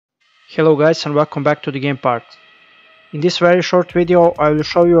Hello guys and welcome back to the game part. In this very short video I will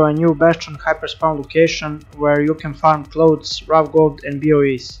show you a new Bastion Hyperspawn location where you can farm clothes, raw gold and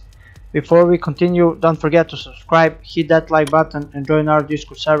BOEs. Before we continue, don't forget to subscribe, hit that like button and join our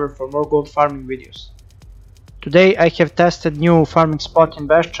Discord server for more gold farming videos. Today I have tested new farming spot in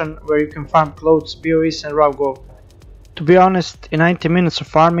Bastion where you can farm clothes, BOEs and raw gold. To be honest, in 90 minutes of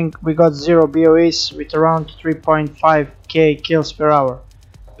farming we got 0 BOEs with around 3.5k kills per hour.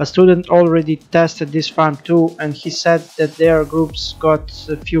 A student already tested this farm too and he said that their groups got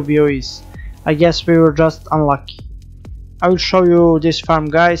a few BOEs. I guess we were just unlucky. I will show you this farm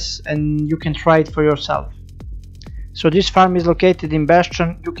guys and you can try it for yourself. So this farm is located in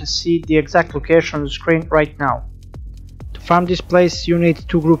Bastion. You can see the exact location on the screen right now. To farm this place you need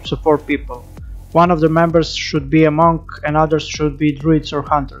 2 groups of 4 people. One of the members should be a monk and others should be druids or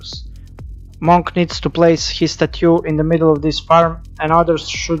hunters. Monk needs to place his statue in the middle of this farm and others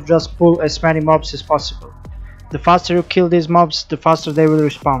should just pull as many mobs as possible. The faster you kill these mobs, the faster they will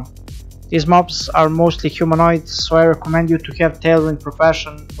respawn. These mobs are mostly humanoids, so I recommend you to have tailoring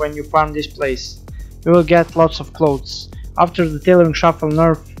profession when you farm this place. You will get lots of clothes. After the tailoring shuffle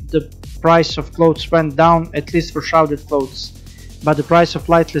nerf, the price of clothes went down, at least for shrouded clothes. But the price of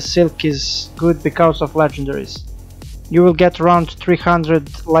lightless silk is good because of legendaries. You will get around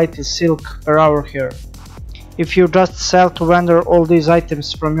 300 lightless silk per hour here. If you just sell to vendor all these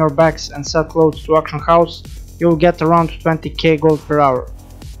items from your bags and sell clothes to auction house, you will get around 20k gold per hour.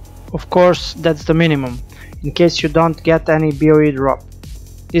 Of course, that's the minimum, in case you don't get any BOE drop.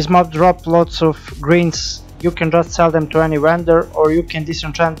 These mobs drop lots of greens. You can just sell them to any vendor, or you can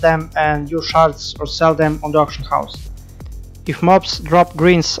disenchant them and use shards or sell them on the auction house. If mobs drop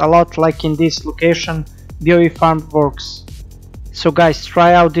greens a lot like in this location, BOE farm works. So guys,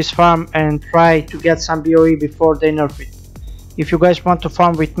 try out this farm and try to get some BOE before they nerf it. If you guys want to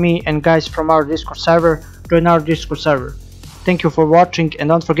farm with me and guys from our Discord server, join our Discord server. Thank you for watching and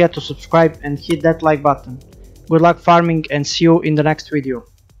don't forget to subscribe and hit that like button. Good luck farming and see you in the next video.